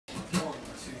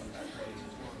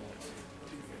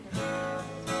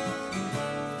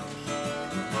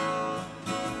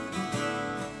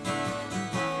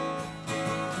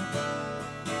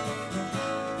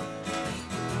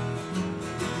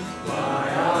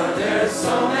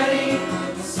so many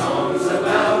songs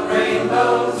about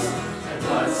rainbows and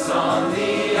what's on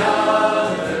the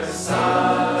other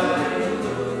side.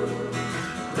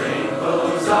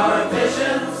 Rainbows are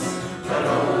visions, but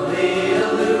only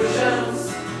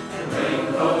illusions, and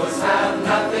rainbows have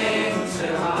nothing to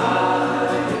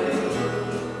hide.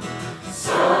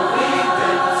 So we've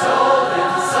been told,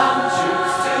 and some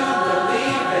choose to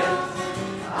believe it.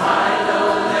 I know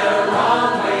they're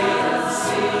wrong, wait and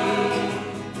see.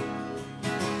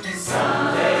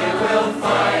 Someday we'll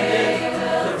find it,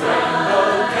 the rainbow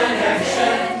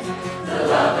connection, the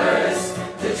lovers,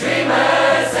 the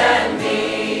dreamers, and me.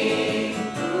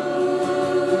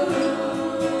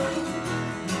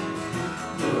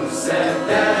 Who said